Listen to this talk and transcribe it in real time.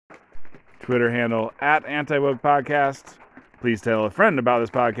Twitter handle at Anti-Woke Podcast. Please tell a friend about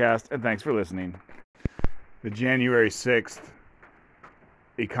this podcast, and thanks for listening. The January 6th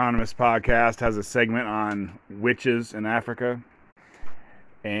Economist podcast has a segment on witches in Africa,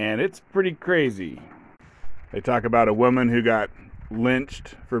 and it's pretty crazy. They talk about a woman who got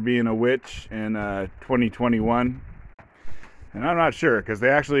lynched for being a witch in 2021, and I'm not sure, because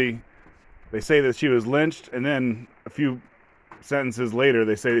they say that she was lynched, and then a few sentences later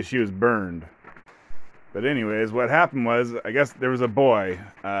they say that she was burned. But anyways, what happened was, I guess there was a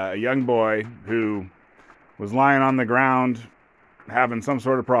young boy who was lying on the ground having some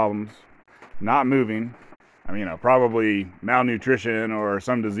sort of problems, not moving. I mean, probably malnutrition or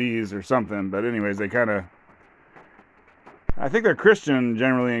some disease or something. But anyways, I think they're Christian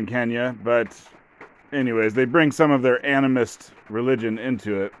generally in Kenya, but anyways, they bring some of their animist religion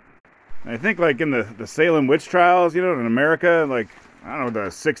into it. And I think like in the Salem witch trials, in America, like, I don't know, the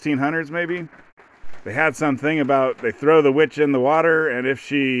 1600s maybe, they had something about they throw the witch in the water, and if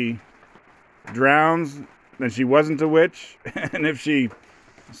she drowns, then she wasn't a witch, and if she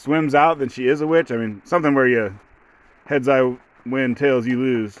swims out, then she is a witch. I mean, something where you heads I win, tails you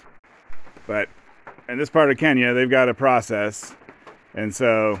lose. But in this part of Kenya, they've got a process, and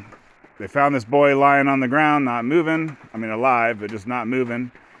so they found this boy lying on the ground, not moving. I mean, alive, but just not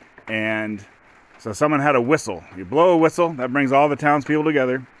moving. And so someone had a whistle. You blow a whistle, that brings all the townspeople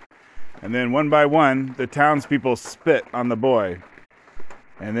together. And then one by one, the townspeople spit on the boy.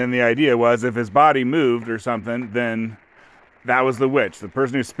 And then the idea was if his body moved or something, then that was the witch. The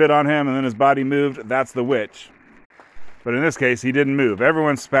person who spit on him and then his body moved, that's the witch. But in this case, he didn't move.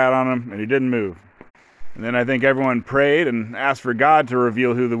 Everyone spat on him and he didn't move. And then I think everyone prayed and asked for God to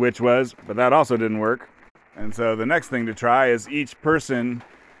reveal who the witch was, but that also didn't work. And so the next thing to try is each person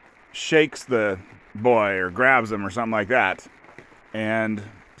shakes the boy or grabs him or something like that. And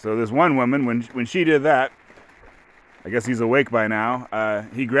so this one woman, when she did that, I guess he's awake by now,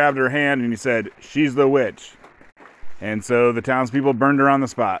 he grabbed her hand and he said, "She's the witch." And so the townspeople burned her on the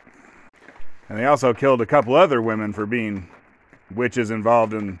spot. And they also killed a couple other women for being witches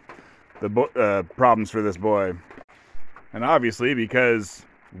involved in the problems for this boy. And obviously, because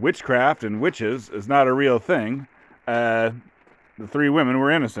witchcraft and witches is not a real thing, the three women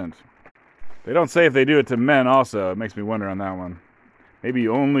were innocent. They don't say if they do it to men also. It makes me wonder on that one. Maybe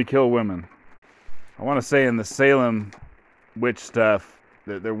you only kill women. I want to say in the Salem witch stuff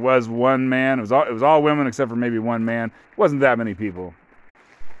that there was one man. It was all women except for maybe one man. It wasn't that many people.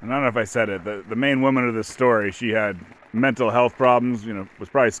 And I don't know if I said it. The main woman of this story, she had mental health problems. Was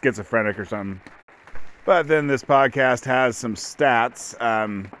probably schizophrenic or something. But then this podcast has some stats.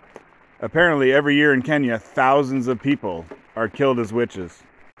 Apparently every year in Kenya, thousands of people are killed as witches.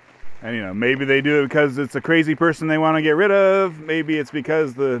 And, maybe they do it because it's a crazy person they want to get rid of. Maybe it's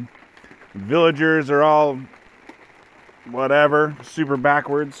because the villagers are all whatever, super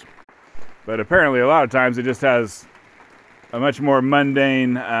backwards. But apparently a lot of times it just has a much more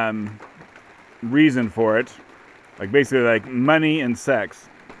mundane reason for it. Like basically like money and sex.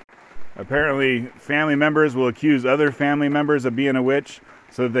 Apparently family members will accuse other family members of being a witch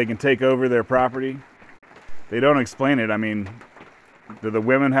so that they can take over their property. They don't explain it. I mean, do the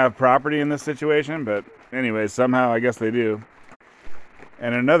women have property in this situation? But anyways, somehow I guess they do.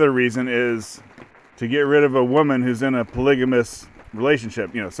 And another reason is to get rid of a woman who's in a polygamous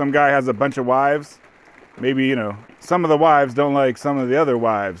relationship. Some guy has a bunch of wives. Maybe, some of the wives don't like some of the other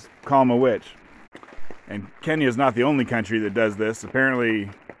wives. Call him a witch. And Kenya is not the only country that does this.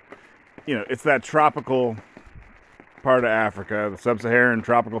 Apparently, it's that tropical part of Africa, the sub-Saharan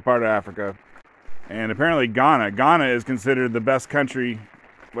tropical part of Africa. And apparently Ghana is considered the best country,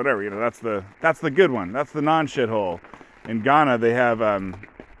 whatever, that's the good one. That's the non-shithole. In Ghana, they have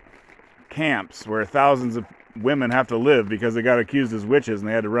camps where thousands of women have to live because they got accused as witches and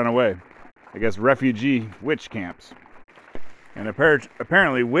they had to run away. I guess refugee witch camps. And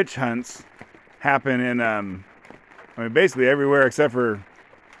apparently witch hunts happen in, basically everywhere except for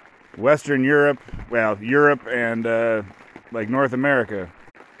Western Europe, Europe and like North America.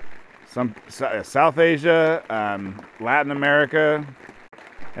 Some South Asia, Latin America,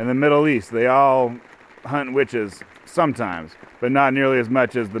 and the Middle East. They all hunt witches sometimes, but not nearly as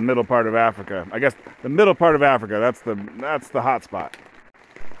much as the middle part of Africa. I guess the middle part of Africa, that's the hot spot.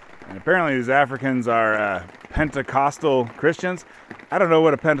 And apparently these Africans are Pentecostal Christians. I don't know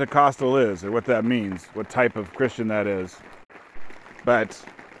what a Pentecostal is or what that means, what type of Christian that is. But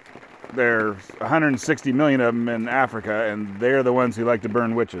there's 160 million of them in Africa, and they're the ones who like to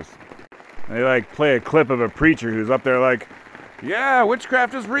burn witches. And they play a clip of a preacher who's up there like, yeah,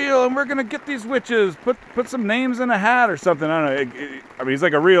 witchcraft is real, and we're gonna get these witches. Put some names in a hat or something. I don't know. He's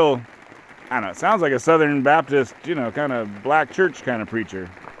like a real I don't know, sounds like a Southern Baptist, kind of black church kind of preacher.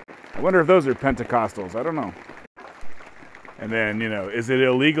 I wonder if those are Pentecostals. I don't know. And then, is it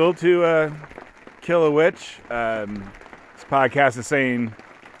illegal to kill a witch? This podcast is saying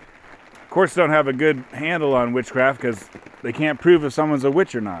courts don't have a good handle on witchcraft because they can't prove if someone's a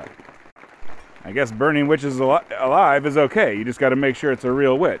witch or not. I guess burning witches alive is okay. You just got to make sure it's a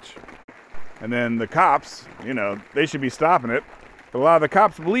real witch. And then the cops, they should be stopping it. But a lot of the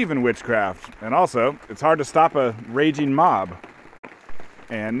cops believe in witchcraft. And also, it's hard to stop a raging mob.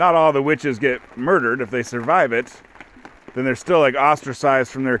 And not all the witches get murdered. If they survive it, then they're still ostracized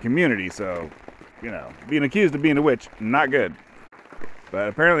from their community. So, being accused of being a witch, not good. But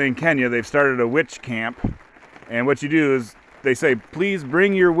apparently in Kenya, they've started a witch camp. And what you do is they say, please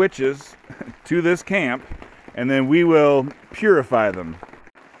bring your witches to this camp, and then we will purify them.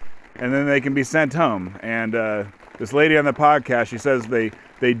 And then they can be sent home. And this lady on the podcast, she says they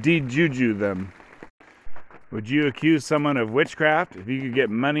de-juju them. Would you accuse someone of witchcraft if you could get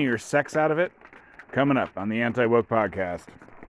money or sex out of it? Coming up on the Anti-Woke Podcast.